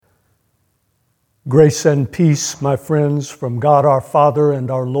Grace and peace, my friends, from God our Father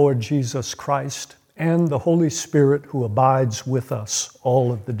and our Lord Jesus Christ, and the Holy Spirit who abides with us all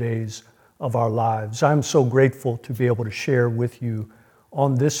of the days of our lives. I'm so grateful to be able to share with you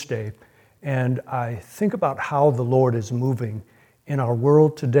on this day, and I think about how the Lord is moving in our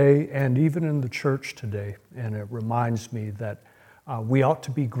world today and even in the church today, and it reminds me that we ought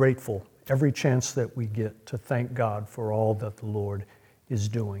to be grateful every chance that we get to thank God for all that the Lord is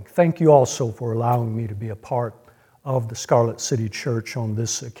doing. Thank you also for allowing me to be a part of the Scarlet City Church on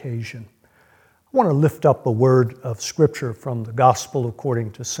this occasion. I want to lift up a word of Scripture from the Gospel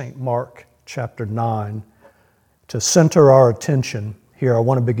according to St. Mark, chapter 9. To center our attention here, I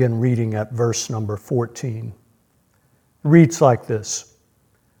want to begin reading at verse number 14. It reads like this: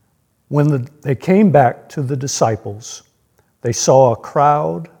 When they came back to the disciples, they saw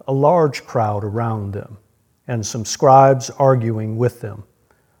a large crowd around them, and some scribes arguing with them.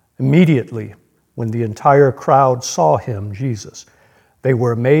 Immediately, when the entire crowd saw him, Jesus, they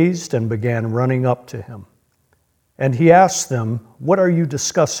were amazed and began running up to him. And he asked them, "What are you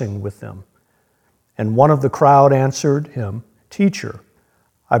discussing with them?" And one of the crowd answered him, "Teacher,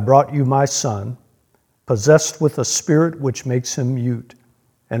 I brought you my son, possessed with a spirit which makes him mute,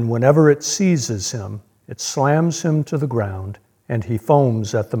 and whenever it seizes him, it slams him to the ground, and he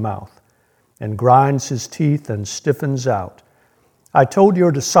foams at the mouth, and grinds his teeth and stiffens out. I told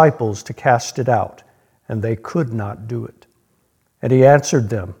your disciples to cast it out, and they could not do it." And he answered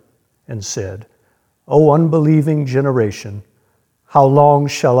them and said, "O unbelieving generation, how long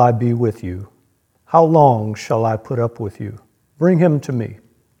shall I be with you? How long shall I put up with you? Bring him to me."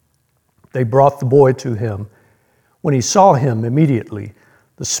 They brought the boy to him. When he saw him, immediately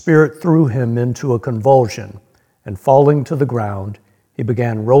the spirit threw him into a convulsion, and falling to the ground, he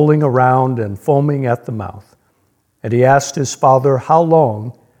began rolling around and foaming at the mouth. And he asked his father, "How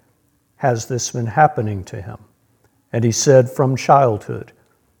long has this been happening to him?" And he said, "From childhood.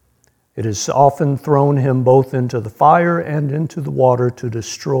 It has often thrown him both into the fire and into the water to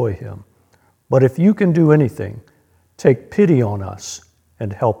destroy him. But if you can do anything, take pity on us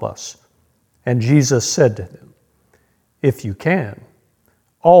and help us." And Jesus said to them, "If you can,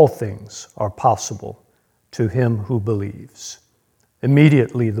 all things are possible to him who believes."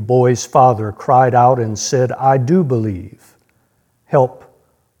 Immediately the boy's father cried out and said, "I do believe. Help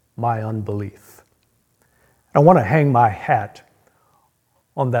my unbelief." I want to hang my hat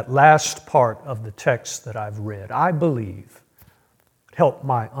on that last part of the text that I've read. I believe. Help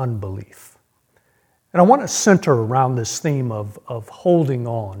my unbelief. And I want to center around this theme of holding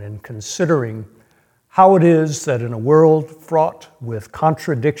on and considering how it is that in a world fraught with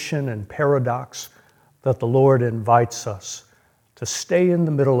contradiction and paradox, that the Lord invites us to stay in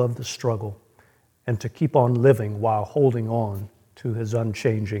the middle of the struggle and to keep on living while holding on to his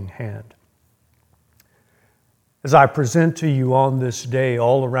unchanging hand. As I present to you on this day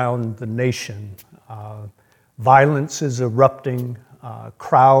all around the nation, violence is erupting,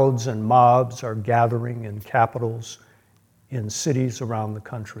 crowds and mobs are gathering in capitals, in cities around the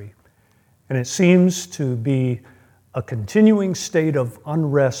country. And it seems to be a continuing state of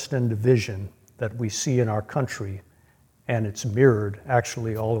unrest and division that we see in our country, and it's mirrored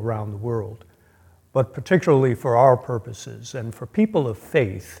actually all around the world. But particularly for our purposes and for people of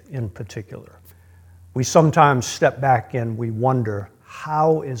faith in particular, we sometimes step back and we wonder,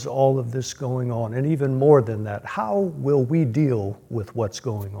 how is all of this going on? And even more than that, how will we deal with what's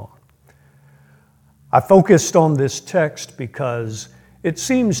going on? I focused on this text because it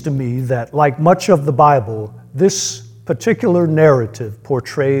seems to me that, like much of the Bible, this particular narrative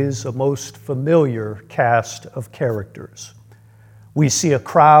portrays a most familiar cast of characters. We see a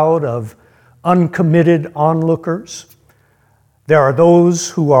crowd of uncommitted onlookers. There are those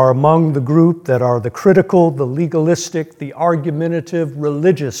who are among the group that are the critical, the legalistic, the argumentative,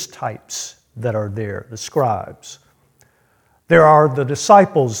 religious types that are there, the scribes. There are the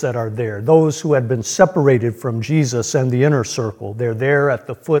disciples that are there, those who had been separated from Jesus and the inner circle. They're there at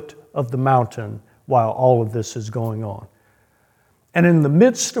the foot of the mountain while all of this is going on. And in the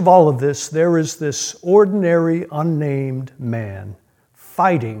midst of all of this, there is this ordinary, unnamed man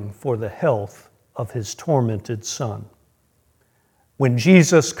fighting for the health of his tormented son. When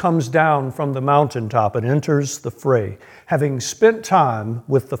Jesus comes down from the mountaintop and enters the fray, having spent time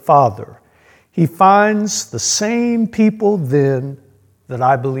with the Father, he finds the same people then that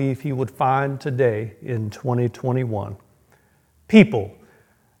I believe he would find today in 2021. People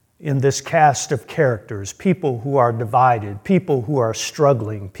in this cast of characters, people who are divided, people who are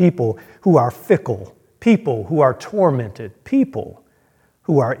struggling, people who are fickle, people who are tormented, people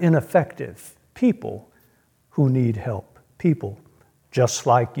who are ineffective, people who need help, people just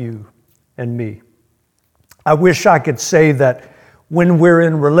like you and me. I wish I could say that when we're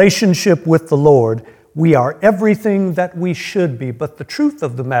in relationship with the Lord, we are everything that we should be. But the truth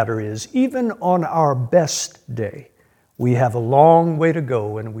of the matter is, even on our best day, we have a long way to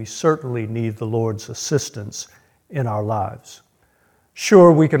go, and we certainly need the Lord's assistance in our lives.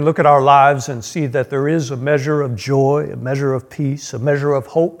 Sure, we can look at our lives and see that there is a measure of joy, a measure of peace, a measure of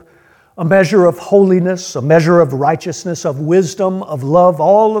hope, a measure of holiness, a measure of righteousness, of wisdom, of love,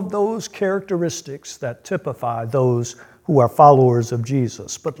 all of those characteristics that typify those who are followers of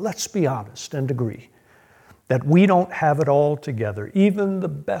Jesus. But let's be honest and agree that we don't have it all together. Even the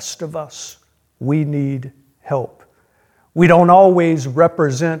best of us, we need help. We don't always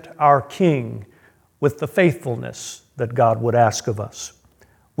represent our King with the faithfulness that God would ask of us.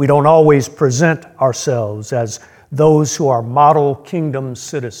 We don't always present ourselves as those who are model kingdom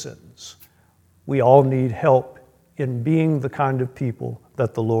citizens. We all need help in being the kind of people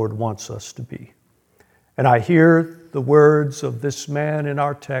that the Lord wants us to be. And I hear the words of this man in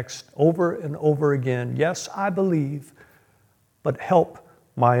our text over and over again. Yes, I believe, but help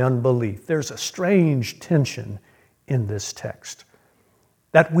my unbelief. There's a strange tension in this text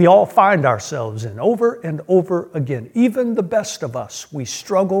that we all find ourselves in over and over again. Even the best of us, we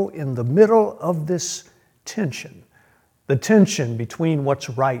struggle in the middle of this tension. The tension between what's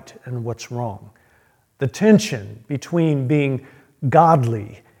right and what's wrong. The tension between being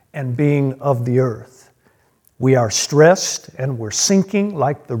godly and being of the earth. We are stressed and we're sinking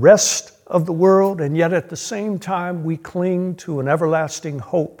like the rest of the world, and yet at the same time we cling to an everlasting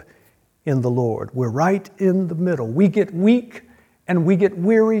hope in the Lord. We're right in the middle. We get weak and we get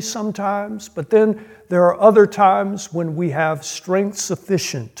weary sometimes, but then there are other times when we have strength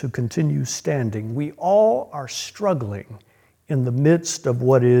sufficient to continue standing. We all are struggling in the midst of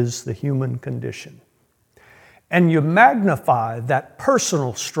what is the human condition. And you magnify that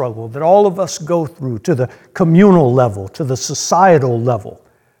personal struggle that all of us go through to the communal level, to the societal level.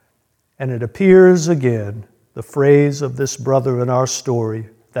 And it appears again, the phrase of this brother in our story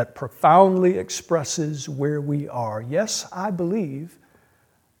that profoundly expresses where we are. Yes, I believe,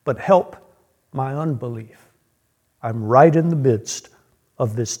 but help my unbelief. I'm right in the midst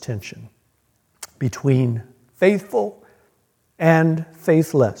of this tension between faithful and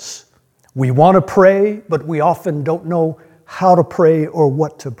faithless. We want to pray, but we often don't know how to pray or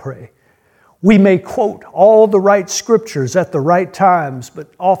what to pray. We may quote all the right scriptures at the right times, but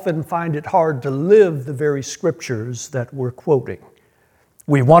often find it hard to live the very scriptures that we're quoting.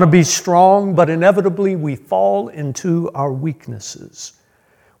 We want to be strong, but inevitably we fall into our weaknesses.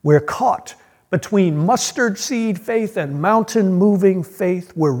 We're caught between mustard seed faith and mountain moving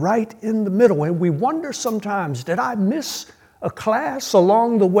faith. We're right in the middle, and we wonder sometimes, did I miss a class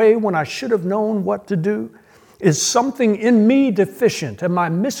along the way when I should have known what to do? Is something in me deficient? Am I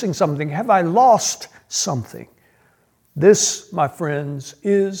missing something? Have I lost something? This, my friends,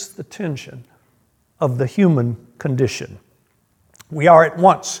 is the tension of the human condition. We are at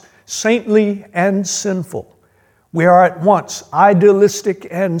once saintly and sinful. We are at once idealistic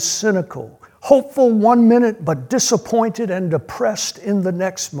and cynical, hopeful one minute but disappointed and depressed in the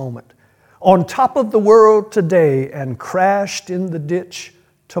next moment, on top of the world today and crashed in the ditch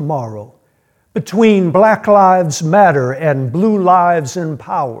tomorrow, between Black Lives Matter and Blue Lives in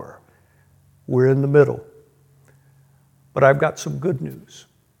Power. We're in the middle. But I've got some good news,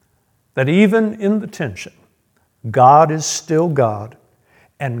 that even in the tension, God is still God,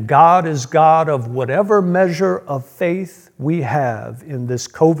 and God is God of whatever measure of faith we have in this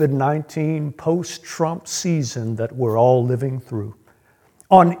COVID-19 post-Trump season that we're all living through.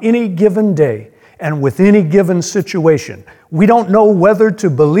 On any given day and with any given situation, we don't know whether to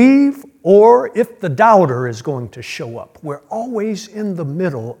believe or if the doubter is going to show up. We're always in the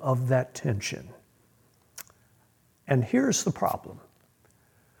middle of that tension. And here's the problem.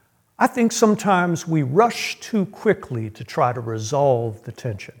 I think sometimes we rush too quickly to try to resolve the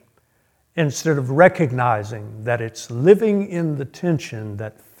tension instead of recognizing that it's living in the tension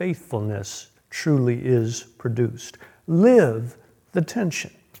that faithfulness truly is produced. Live the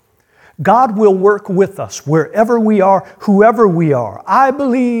tension. God will work with us wherever we are, whoever we are. I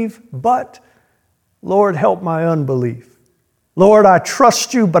believe, but Lord, help my unbelief. Lord, I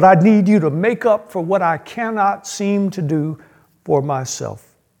trust you, but I need you to make up for what I cannot seem to do for myself.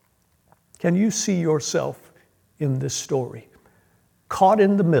 Can you see yourself in this story? Caught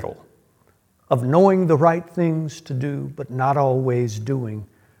in the middle of knowing the right things to do, but not always doing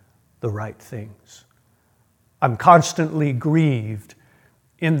the right things. I'm constantly grieved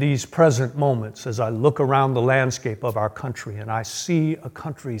in these present moments as I look around the landscape of our country and I see a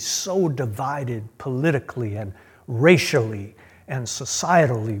country so divided politically and racially and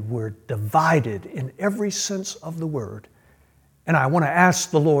societally we're divided in every sense of the word. And I want to ask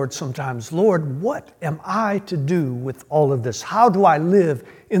the Lord sometimes, Lord, what am I to do with all of this? How do I live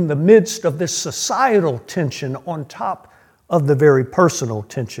in the midst of this societal tension on top of the very personal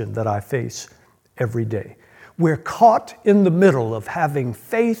tension that I face every day? We're caught in the middle of having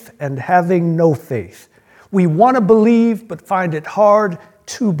faith and having no faith. We want to believe, but find it hard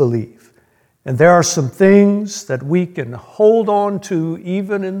to believe. And there are some things that we can hold on to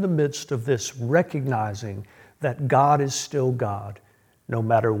even in the midst of this, recognizing that God is still God, no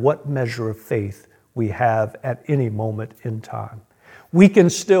matter what measure of faith we have at any moment in time. We can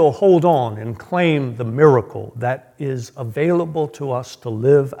still hold on and claim the miracle that is available to us to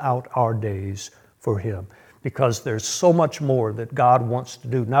live out our days for Him, because there's so much more that God wants to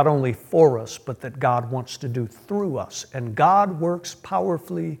do, not only for us, but that God wants to do through us. And God works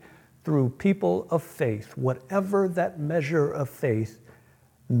powerfully through people of faith, whatever that measure of faith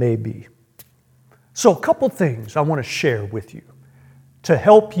may be. So a couple things I want to share with you to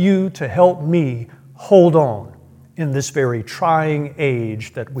help me hold on in this very trying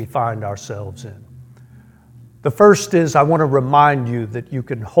age that we find ourselves in. The first is I want to remind you that you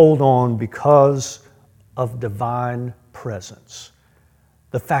can hold on because of divine presence.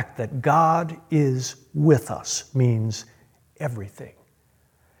 The fact that God is with us means everything.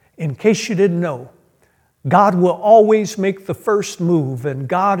 In case you didn't know, God will always make the first move, and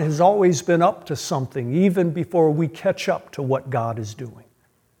God has always been up to something even before we catch up to what God is doing.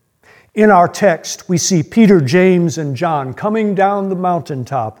 In our text, we see Peter, James, and John coming down the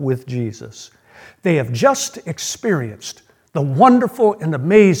mountaintop with Jesus. They have just experienced the wonderful and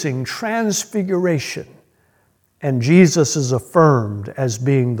amazing transfiguration, and Jesus is affirmed as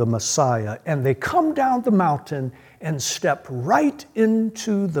being the Messiah. And they come down the mountain and step right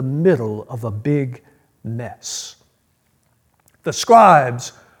into the middle of a big mess. The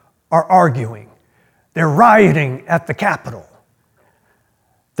scribes are arguing. They're rioting at the Capitol.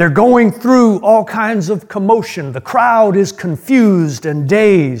 They're going through all kinds of commotion. The crowd is confused and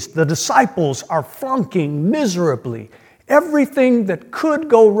dazed. The disciples are flunking miserably. Everything that could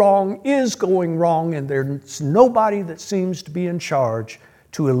go wrong is going wrong, and there's nobody that seems to be in charge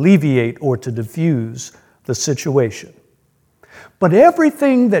to alleviate or to diffuse the situation. But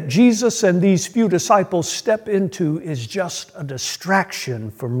everything that Jesus and these few disciples step into is just a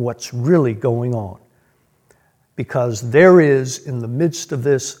distraction from what's really going on. Because there is, in the midst of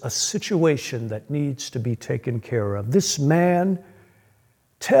this, a situation that needs to be taken care of. This man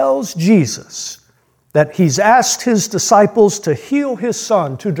tells Jesus that he's asked his disciples to heal his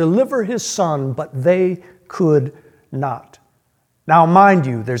son, to deliver his son, but they could not. Now, mind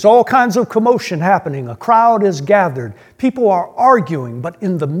you, there's all kinds of commotion happening. A crowd is gathered. People are arguing. But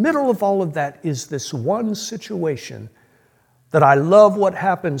in the middle of all of that is this one situation that I love what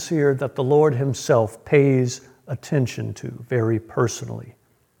happens here, that the Lord Himself pays attention to very personally.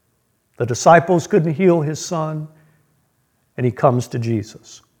 The disciples couldn't heal his son, and he comes to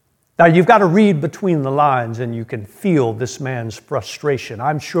Jesus. Now, you've got to read between the lines, and you can feel this man's frustration.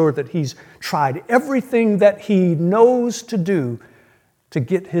 I'm sure that he's tried everything that he knows to do to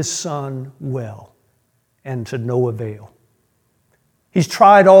get his son well, and to no avail. He's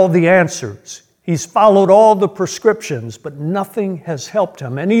tried all the answers. He's followed all the prescriptions, but nothing has helped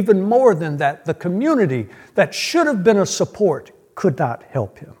him. And even more than that, the community that should have been a support could not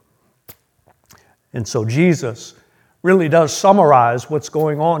help him. And so Jesus really does summarize what's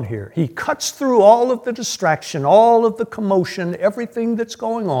going on here. He cuts through all of the distraction, all of the commotion, everything that's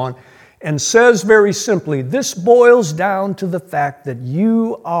going on, and says very simply, this boils down to the fact that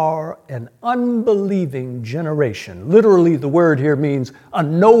you are an unbelieving generation. Literally, the word here means a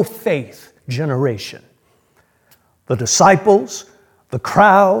no-faith generation. The disciples, the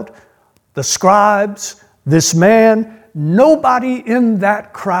crowd, the scribes, this man, nobody in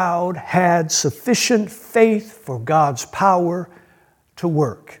that crowd had sufficient faith for God's power to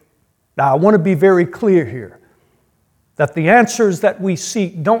work. Now, I want to be very clear here that the answers that we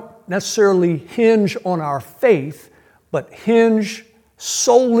seek don't necessarily hinge on our faith, but hinge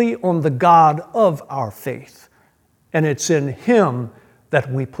solely on the God of our faith. And it's in Him that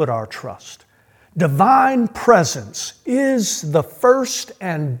we put our trust. Divine presence is the first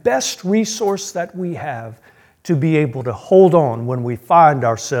and best resource that we have to be able to hold on when we find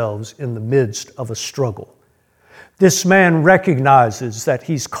ourselves in the midst of a struggle. This man recognizes that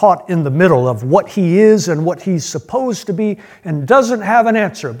he's caught in the middle of what he is and what he's supposed to be and doesn't have an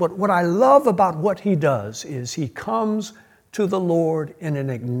answer. But what I love about what he does is he comes to the Lord in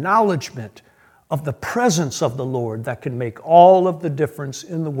an acknowledgement of the presence of the Lord that can make all of the difference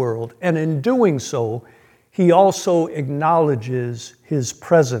in the world. And in doing so, he also acknowledges his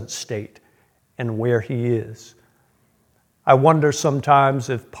present state and where he is. I wonder sometimes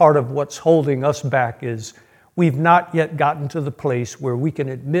if part of what's holding us back is we've not yet gotten to the place where we can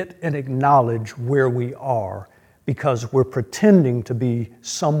admit and acknowledge where we are because we're pretending to be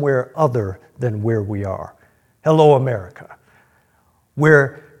somewhere other than where we are. Hello, America.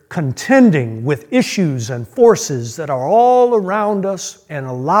 We're contending with issues and forces that are all around us, and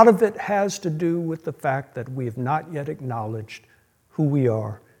a lot of it has to do with the fact that we have not yet acknowledged who we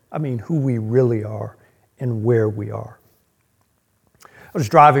really are and where we are. I was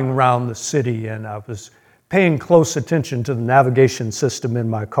driving around the city and I was paying close attention to the navigation system in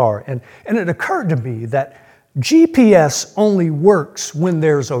my car, and it occurred to me that GPS only works when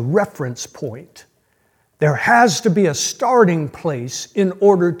there's a reference point. There has to be a starting place in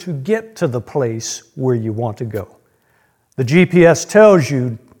order to get to the place where you want to go. The GPS tells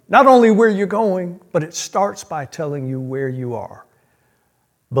you not only where you're going, but it starts by telling you where you are.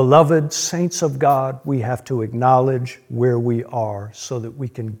 Beloved saints of God, we have to acknowledge where we are so that we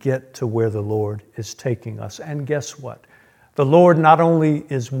can get to where the Lord is taking us. And guess what? The Lord not only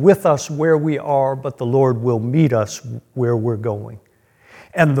is with us where we are, but the Lord will meet us where we're going.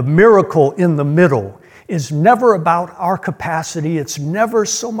 And the miracle in the middle is never about our capacity. It's never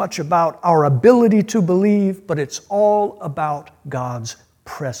so much about our ability to believe, but it's all about God's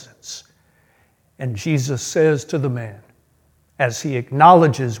presence. And Jesus says to the man, as he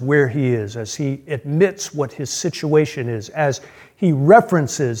acknowledges where he is, as he admits what his situation is, as he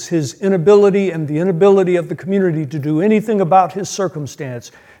references his inability and the inability of the community to do anything about his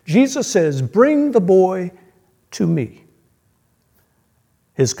circumstance, Jesus says, "Bring the boy to me."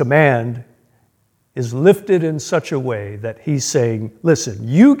 His command is lifted in such a way that he's saying, listen,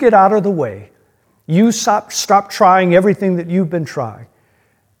 you get out of the way. You stop trying everything that you've been trying.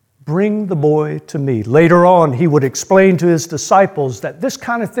 Bring the boy to me. Later on, he would explain to his disciples that this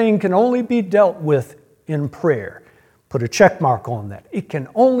kind of thing can only be dealt with in prayer. Put a check mark on that. It can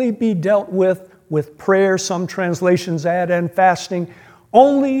only be dealt with prayer, some translations add, and fasting.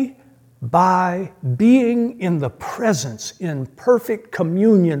 Only by being in the presence, in perfect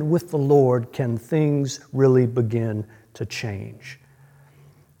communion with the Lord, can things really begin to change.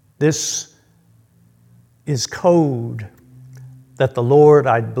 This is code that the Lord,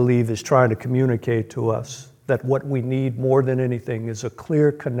 I believe, is trying to communicate to us, that what we need more than anything is a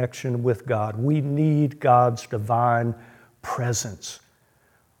clear connection with God. We need God's divine presence.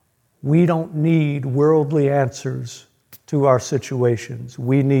 We don't need worldly answers to our situations.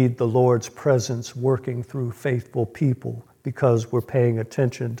 We need the Lord's presence working through faithful people because we're paying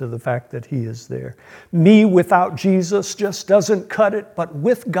attention to the fact that He is there. Me without Jesus just doesn't cut it, but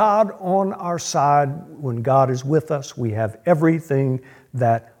with God on our side, when God is with us, we have everything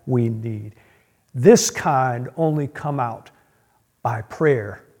that we need. This kind only come out by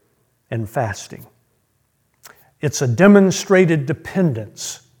prayer and fasting. It's a demonstrated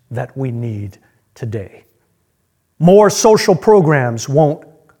dependence that we need today. More social programs won't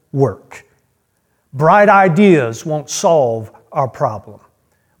work. Bright ideas won't solve our problem.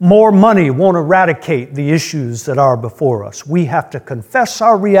 More money won't eradicate the issues that are before us. We have to confess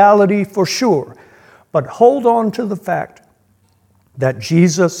our reality for sure, but hold on to the fact that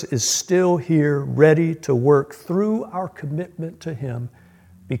Jesus is still here, ready to work through our commitment to Him,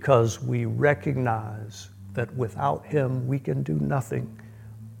 because we recognize that without Him we can do nothing,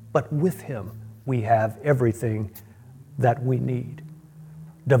 but with Him we have everything that we need.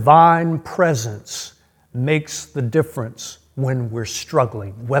 Divine presence makes the difference when we're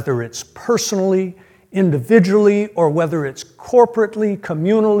struggling, whether it's personally, individually, or whether it's corporately,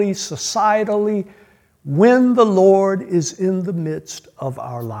 communally, societally. When the Lord is in the midst of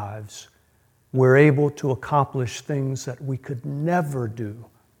our lives, we're able to accomplish things that we could never do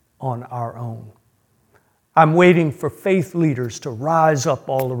on our own. I'm waiting for faith leaders to rise up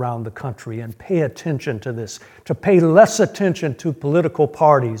all around the country and pay attention to this, to pay less attention to political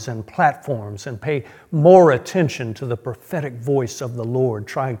parties and platforms and pay more attention to the prophetic voice of the Lord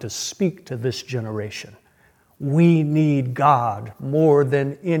trying to speak to this generation. We need God more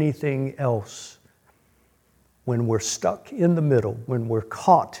than anything else. When we're stuck in the middle, when we're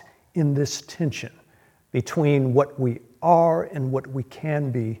caught in this tension between what we are and what we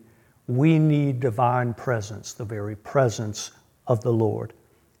can be, we need divine presence, the very presence of the Lord.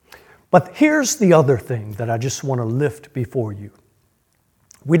 But here's the other thing that I just want to lift before you.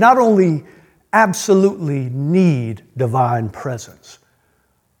 We not only absolutely need divine presence,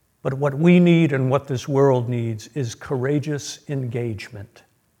 but what we need and what this world needs is courageous engagement.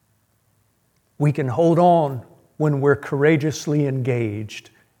 We can hold on when we're courageously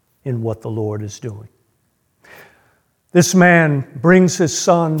engaged in what the Lord is doing. This man brings his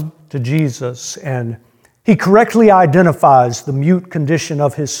son to Jesus, and he correctly identifies the mute condition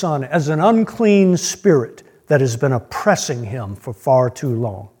of his son as an unclean spirit that has been oppressing him for far too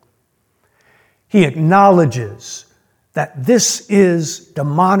long. He acknowledges that this is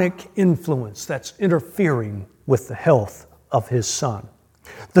demonic influence that's interfering with the health of his son.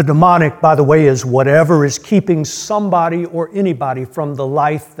 The demonic, by the way, is whatever is keeping somebody or anybody from the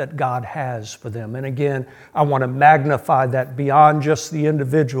life that God has for them. And again, I want to magnify that beyond just the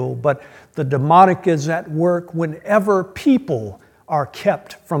individual, but the demonic is at work whenever people are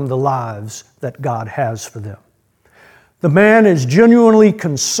kept from the lives that God has for them. The man is genuinely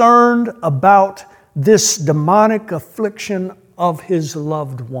concerned about this demonic affliction of his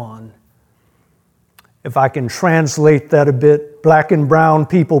loved one. If I can translate that a bit, black and brown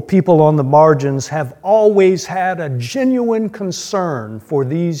people on the margins have always had a genuine concern for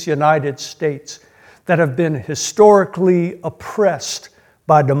these United States that have been historically oppressed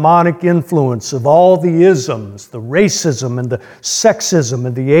by demonic influence of all the isms, the racism and the sexism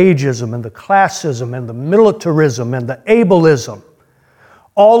and the ageism and the classism and the militarism and the ableism.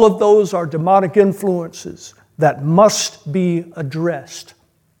 All of those are demonic influences that must be addressed,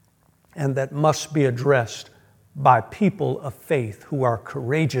 and that must be addressed by people of faith who are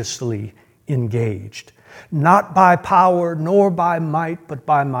courageously engaged. Not by power nor by might, but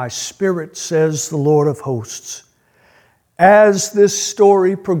by my Spirit, says the Lord of hosts. As this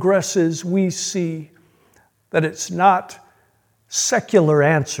story progresses, we see that it's not secular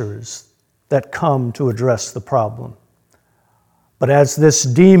answers that come to address the problem. But as this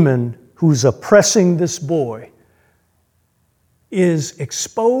demon who's oppressing this boy is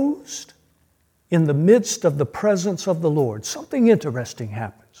exposed in the midst of the presence of the Lord, something interesting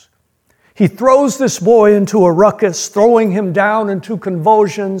happens. He throws this boy into a ruckus, throwing him down into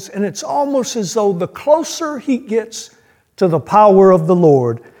convulsions, and it's almost as though the closer he gets to the power of the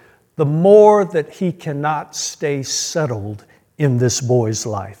Lord, the more that he cannot stay settled in this boy's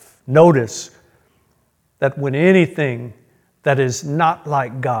life. Notice that when anything that is not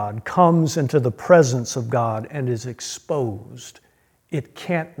like God comes into the presence of God and is exposed, it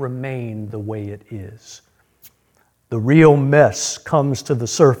can't remain the way it is. The real mess comes to the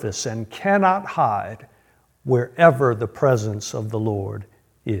surface and cannot hide wherever the presence of the Lord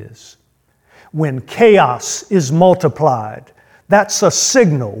is. When chaos is multiplied, that's a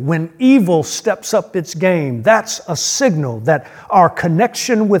signal. When evil steps up its game, that's a signal that our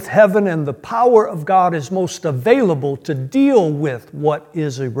connection with heaven and the power of God is most available to deal with what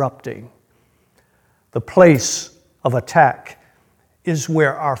is erupting. The place of attack is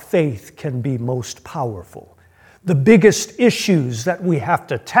where our faith can be most powerful. The biggest issues that we have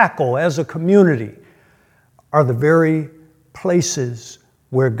to tackle as a community are the very places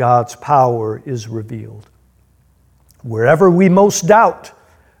where God's power is revealed. Wherever we most doubt,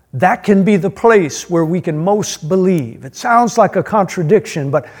 that can be the place where we can most believe. It sounds like a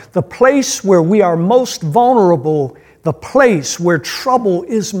contradiction, but the place where we are most vulnerable, the place where trouble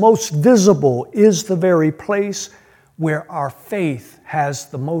is most visible, is the very place where our faith has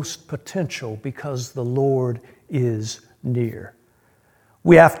the most potential because the Lord is near.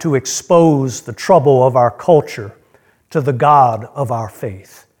 We have to expose the trouble of our culture to the God of our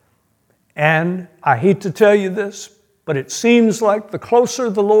faith. And I hate to tell you this, but it seems like the closer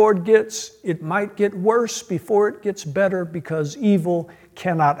the Lord gets, it might get worse before it gets better because evil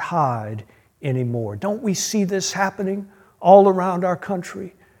cannot hide anymore. Don't we see this happening all around our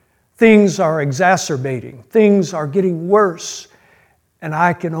country? Things are exacerbating. Things are getting worse. And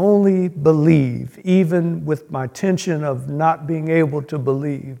I can only believe, even with my tension of not being able to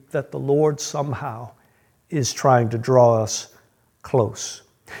believe, that the Lord somehow is trying to draw us close.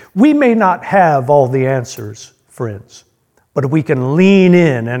 We may not have all the answers, friends, but we can lean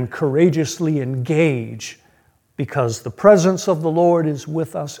in and courageously engage because the presence of the Lord is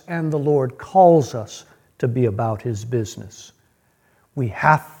with us and the Lord calls us to be about His business. We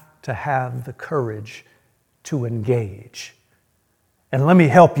have to have the courage to engage. And let me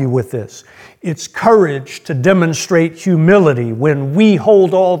help you with this. It's courage to demonstrate humility when we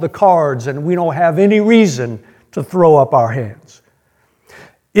hold all the cards and we don't have any reason to throw up our hands.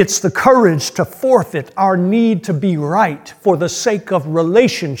 It's the courage to forfeit our need to be right for the sake of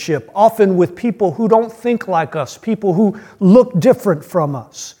relationship, often with people who don't think like us, people who look different from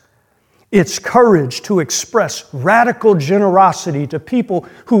us. It's courage to express radical generosity to people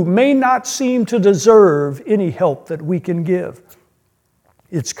who may not seem to deserve any help that we can give.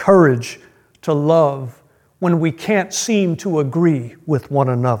 It's courage to love when we can't seem to agree with one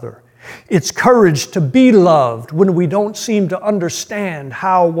another. It's courage to be loved when we don't seem to understand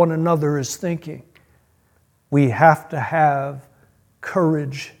how one another is thinking. We have to have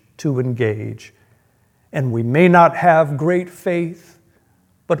courage to engage. And we may not have great faith,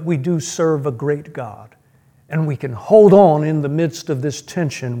 but we do serve a great God. And we can hold on in the midst of this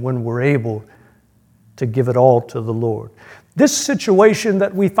tension when we're able to give it all to the Lord. This situation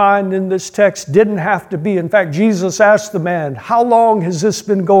that we find in this text didn't have to be. In fact, Jesus asked the man, how long has this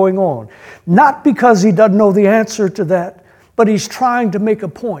been going on? Not because he doesn't know the answer to that, but he's trying to make a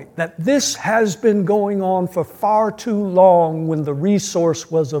point that this has been going on for far too long when the resource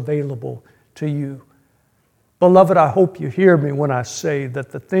was available to you. Beloved, I hope you hear me when I say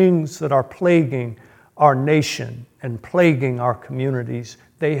that the things that are plaguing our nation and plaguing our communities,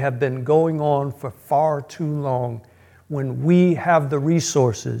 they have been going on for far too long when we have the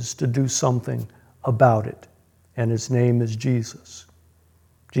resources to do something about it. And His name is Jesus.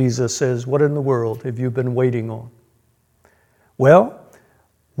 Jesus says, what in the world have you been waiting on? Well,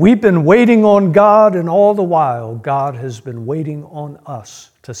 we've been waiting on God, and all the while, God has been waiting on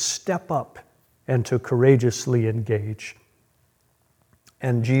us to step up and to courageously engage.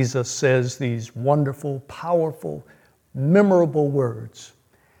 And Jesus says these wonderful, powerful, memorable words.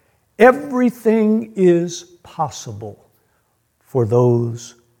 Everything is possible for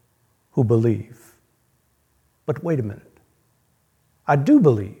those who believe. But wait a minute. I do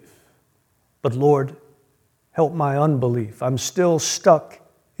believe, but Lord, help my unbelief. I'm still stuck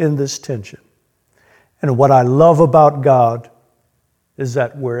in this tension. And what I love about God is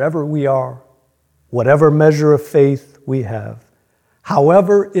that wherever we are, whatever measure of faith we have,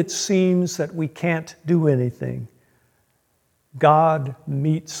 however it seems that we can't do anything, God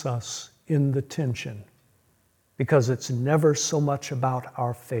meets us in the tension, because it's never so much about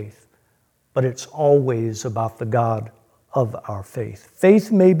our faith, but it's always about the God of our faith.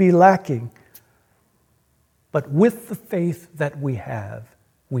 Faith may be lacking, but with the faith that we have,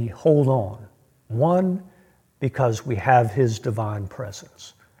 we hold on. One, because we have His divine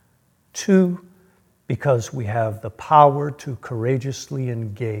presence. Two, because we have the power to courageously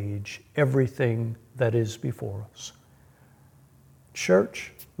engage everything that is before us.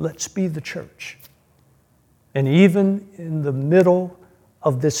 Church, let's be the church. And even in the middle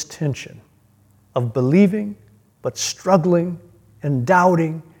of this tension of believing, but struggling and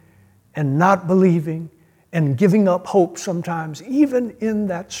doubting and not believing and giving up hope sometimes, even in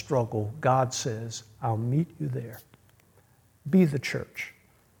that struggle, God says, I'll meet you there. Be the church.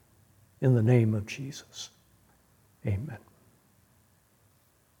 In the name of Jesus. Amen.